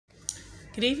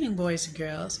Good evening, boys and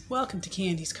girls. Welcome to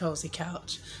Candy's Cozy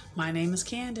Couch. My name is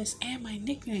Candace, and my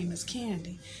nickname is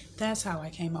Candy. That's how I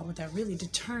came up with that really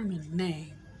determined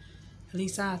name. At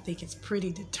least I think it's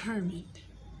pretty determined.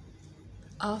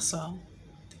 Also,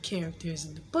 the characters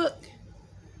in the book,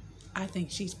 I think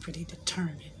she's pretty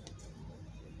determined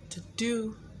to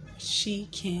do what she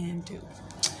can do.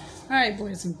 All right,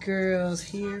 boys and girls,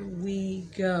 here we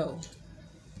go.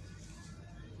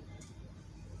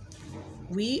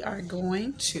 We are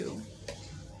going to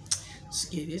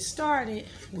get it started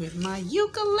with my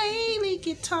ukulele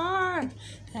guitar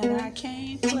that I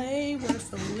can't play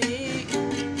worth a lick.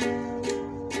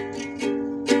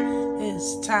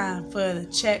 It's time for the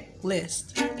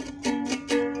checklist.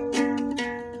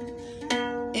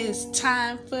 It's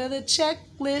time for the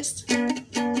checklist.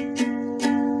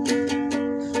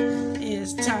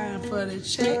 It's time for the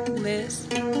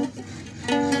checklist.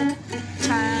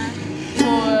 Time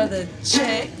for the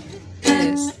checklist.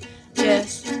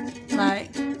 Just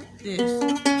like this.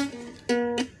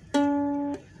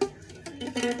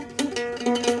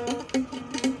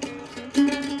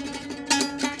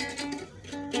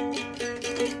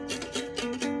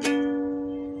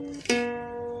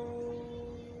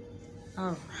 All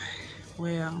right.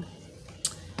 Well,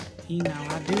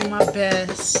 I do my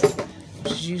best,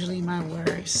 which is usually my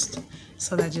worst.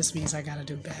 So that just means I gotta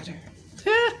do better.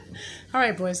 All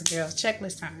right, boys and girls,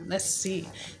 checklist time. Let's see.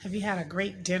 Have you had a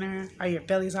great dinner? Are your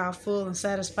bellies all full and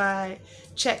satisfied?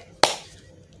 Check.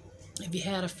 Have you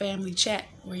had a family chat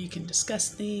where you can discuss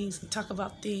things and talk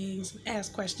about things and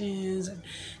ask questions and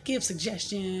give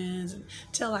suggestions and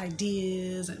tell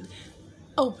ideas and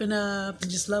open up and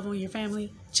just love on your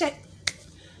family? Check.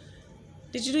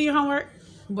 Did you do your homework?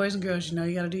 Boys and girls,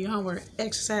 you got to do your homework.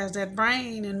 Exercise that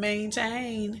brain and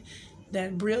maintain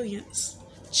that brilliance.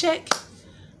 Check.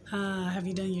 Have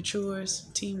you done your chores?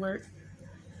 Teamwork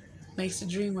makes the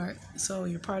dream work. So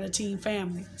you're part of a team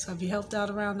family. So have you helped out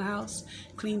around the house?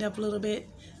 Cleaned up a little bit?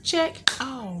 Check.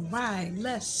 All right,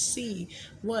 let's see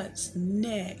what's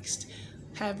next.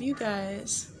 Have you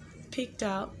guys picked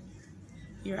out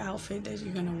your outfit that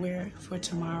you're going to wear for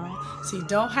tomorrow? So you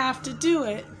don't have to do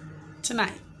it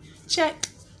tonight. Check.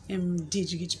 And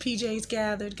did you get your PJs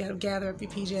gathered? Got to gather up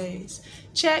your PJs.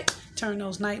 Check. Turn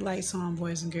those night lights on,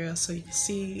 boys and girls, so you can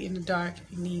see in the dark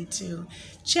if you need to.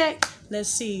 Check. Let's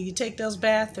see. You take those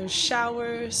baths or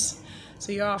showers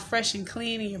so you're all fresh and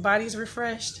clean and your body's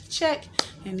refreshed. Check.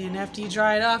 And then after you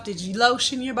dry it off, did you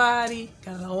lotion your body?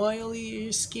 Got to oil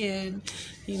your skin.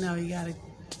 You got to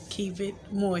keep it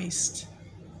moist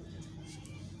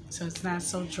so it's not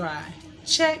so dry.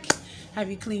 Check. Have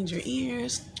you cleaned your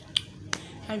ears?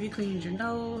 Have you cleaned your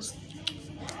nose?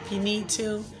 If you need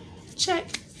to. Check.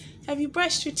 Have you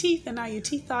brushed your teeth and are your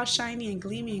teeth all shiny and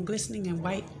gleaming and glistening and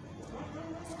white?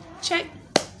 Check.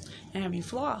 And have you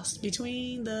flossed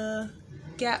between the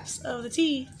gaps of the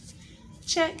teeth?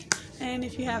 Check. And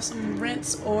if you have some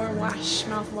rinse or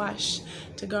mouthwash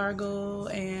to gargle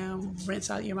and rinse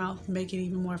out your mouth, make it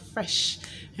even more fresh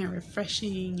and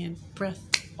refreshing and breath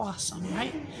awesome,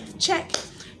 right? Check.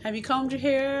 Have you combed your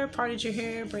hair, parted your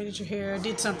hair, braided your hair,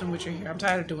 did something with your hair? I'm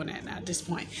tired of doing that now at this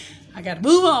point. I got to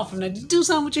move on from that. Do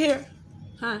something with your hair.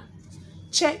 Huh?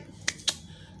 Check.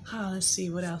 Let's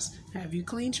see what else. Have you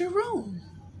cleaned your room?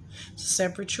 It's a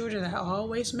separate chore that I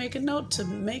always make a note to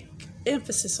make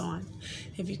emphasis on.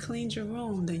 If you cleaned your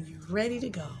room, then you're ready to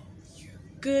go. You're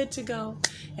good to go.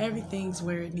 Everything's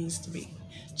where it needs to be.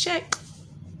 Check.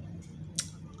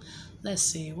 Let's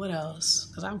see, what else?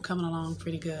 Because I'm coming along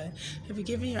pretty good. Have you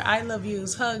given your I love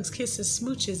yous, hugs, kisses,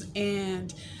 smooches,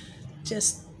 and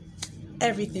just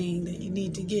everything that you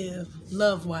need to give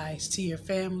love-wise to your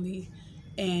family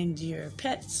and your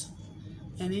pets?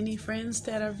 And any friends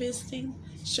that are visiting,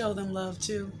 show them love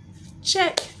too.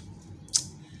 Check.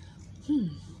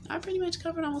 I pretty much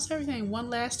covered almost everything.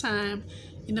 One last time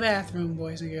in the bathroom,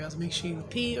 boys and girls. Make sure you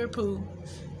pee or poo.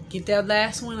 Get that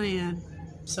last one in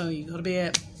so you go to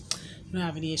bed. You don't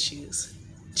have any issues.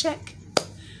 Check.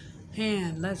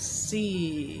 And let's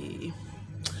see.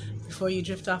 Before you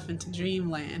drift off into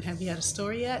dreamland, have you had a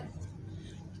story yet?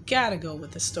 Gotta go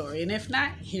with the story. And if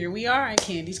not, here we are at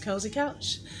Candy's Cozy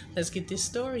Couch. Let's get this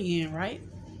story in, right?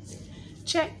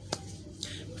 Check.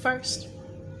 First,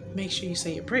 make sure you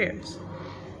say your prayers.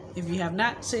 If you have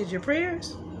not said your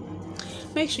prayers,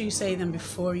 make sure you say them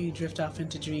before you drift off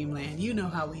into dreamland. You know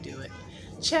how we do it.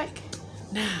 Check.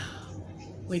 Now,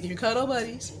 with your cuddle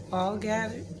buddies, all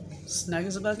gathered, snug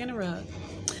as a bug in a rug,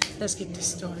 let's get this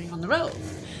story on the road.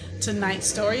 Tonight's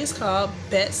story is called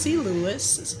Betsy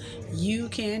Lewis' You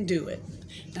Can Do It.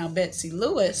 Now, Betsy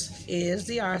Lewis is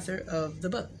the author of the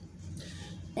book.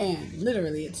 And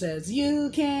literally it says, you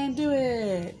can do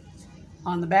it.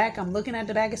 On the back, I'm looking at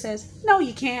the back, it says, no,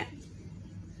 you can't.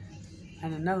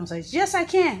 And another one says, yes, I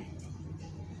can.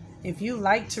 If you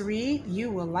like to read, you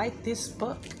will like this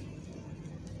book.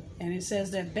 And it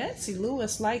says that Betsy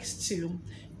Lewis likes to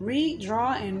read,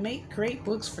 draw, and make great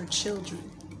books for children.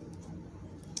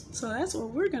 So that's what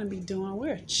we're going to be doing.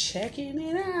 We're checking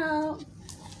it out.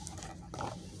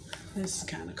 This is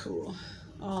kind of cool.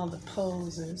 All the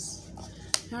poses.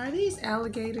 Now, are these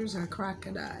alligators or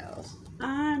crocodiles?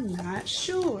 I'm not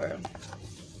sure.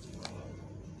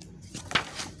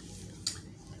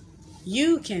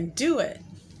 You Can Do It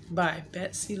by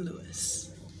Betsy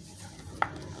Lewis.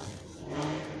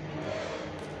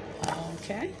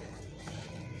 Okay.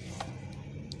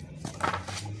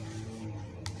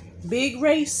 Big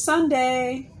Race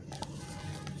Sunday.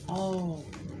 Oh.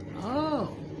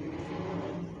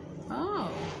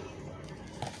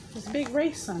 It's Big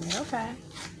Race Sunday. Okay.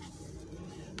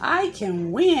 I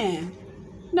can win.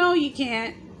 No, you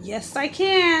can't. Yes, I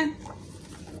can.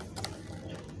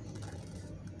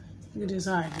 Look at this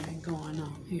argument going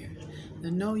on here. The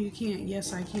no, you can't.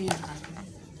 Yes, I can argument.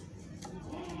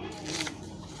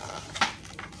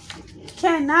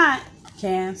 Cannot.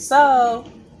 Can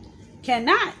so.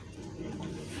 Cannot.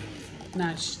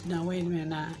 No, wait a minute.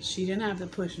 Nah, she didn't have to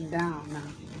push him down. Now,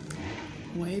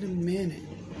 wait a minute.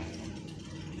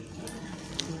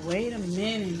 Wait a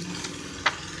minute.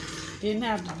 Didn't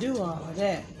have to do all of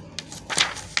that.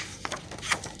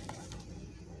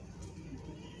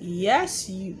 Yes,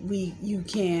 you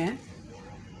can.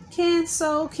 Can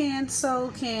so, can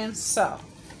so, can so.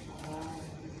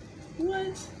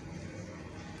 What?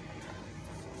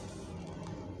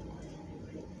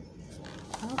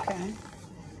 Okay.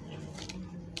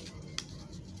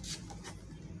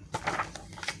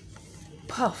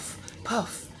 Puff,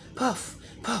 puff, puff,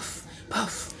 puff,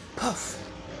 puff, puff.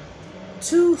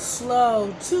 Too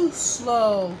slow, too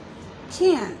slow.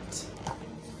 Can't.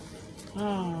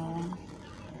 Oh.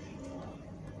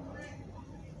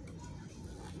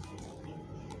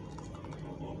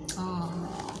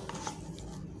 Oh.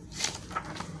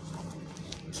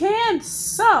 Can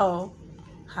so.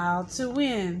 How to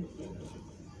win.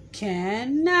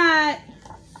 Cannot.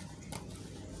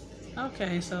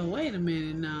 Okay, so wait a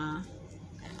minute now.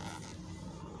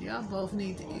 Y'all both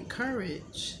need to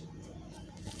encourage.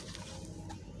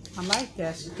 I like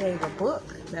that she gave a book.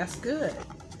 That's good.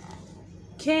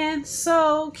 Can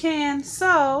so.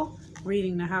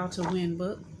 Reading the How to Win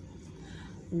book.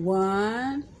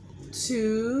 1,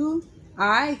 2,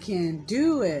 I can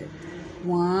do it.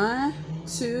 1,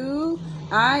 2,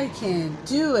 I can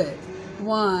do it.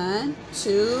 1,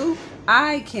 2,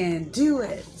 I can do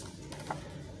it.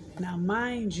 Now,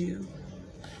 mind you,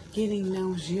 getting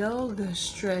those yoga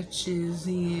stretches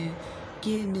in,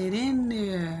 getting it in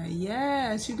there.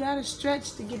 Yes, you got to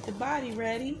stretch to get the body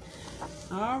ready.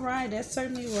 All right, that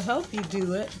certainly will help you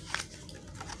do it.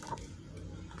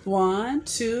 1,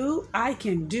 2, I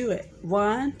can do it.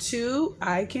 1, 2,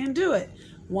 I can do it.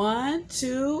 1,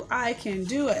 2, I can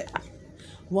do it.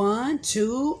 1,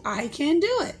 2, I can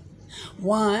do it.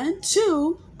 1,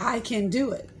 2, I can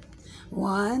do it.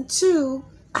 1, 2,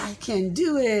 I can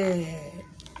do it.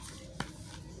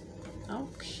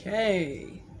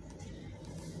 Okay.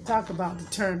 Talk about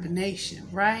determination,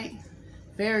 right?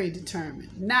 Very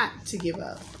determined not to give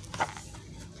up.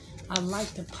 I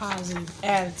like the positive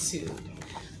attitude.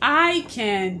 I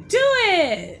can do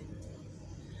it.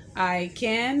 I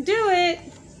can do it.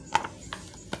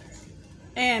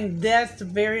 And that's a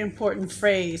very important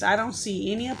phrase. I don't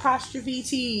see any apostrophe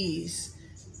T's.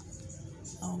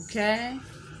 Okay?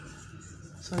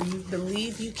 So you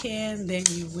believe you can, then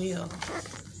you will.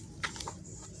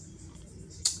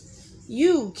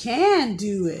 You can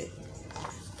do it.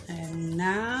 And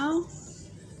now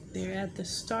they're at the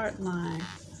start line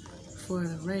for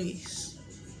the race.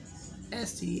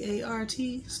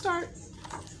 S-T-A-R-T, start.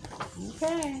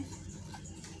 Okay.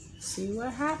 See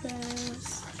what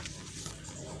happens.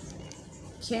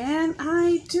 Can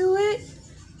I do it?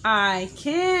 I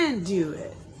can do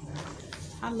it.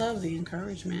 I love the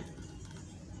encouragement.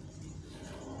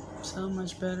 So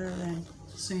much better than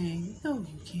saying, no,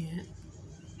 you can't.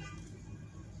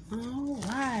 All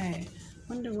right.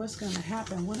 Wonder what's going to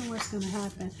happen. Wonder what's going to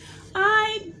happen.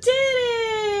 I did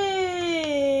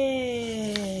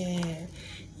it!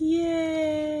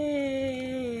 Yay!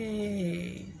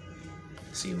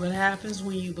 See what happens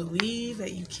when you believe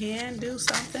that you can do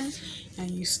something and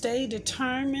you stay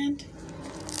determined?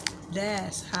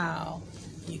 That's how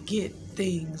you get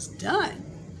things done.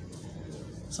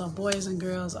 So boys and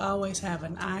girls always have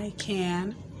an I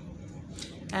can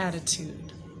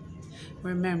attitude.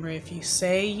 Remember, if you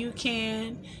say you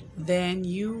can, then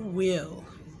you will.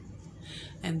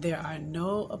 And there are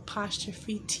no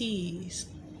apostrophe T's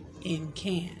in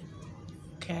can.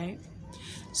 Okay?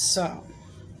 So,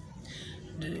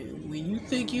 when you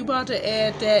think you about to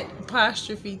add that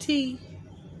apostrophe T,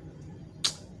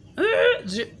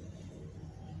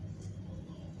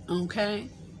 okay?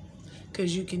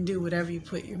 Because you can do whatever you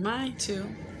put your mind to.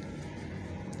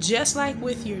 Just like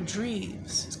with your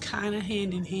dreams, it's kind of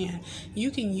hand in hand. You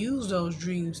can use those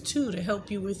dreams too to help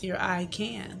you with your I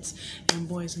cans. And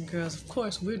boys and girls, of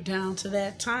course, we're down to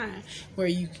that time where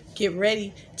you get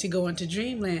ready to go into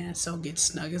dreamland. So get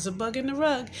snug as a bug in the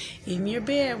rug in your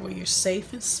bed where you're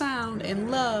safe and sound and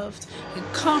loved and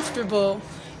comfortable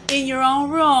in your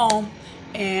own room.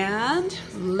 And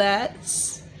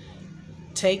let's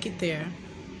take it there.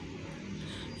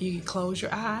 You can close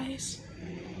your eyes.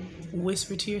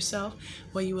 Whisper to yourself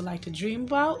what you would like to dream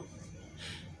about.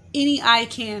 Any I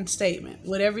can statement,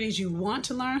 whatever it is you want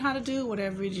to learn how to do,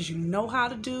 whatever it is you know how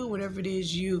to do, whatever it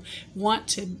is you want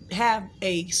to have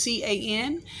a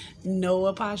CAN, no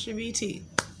apostrophe T.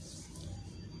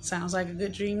 Sounds like a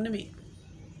good dream to me.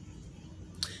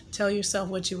 Tell yourself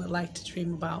what you would like to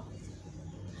dream about.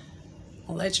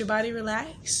 Let your body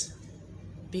relax.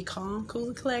 Be calm, cool,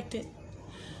 and collected.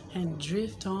 And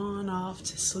drift on off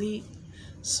to sleep,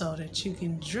 so that you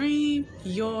can dream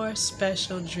your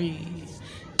special dream.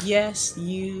 Yes,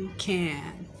 you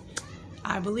can.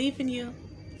 I believe in you,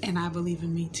 and I believe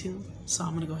in me too. So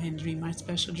I'm going to go ahead and dream my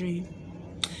special dream.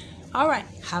 All right.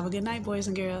 Have a good night, boys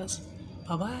and girls.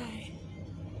 Bye-bye.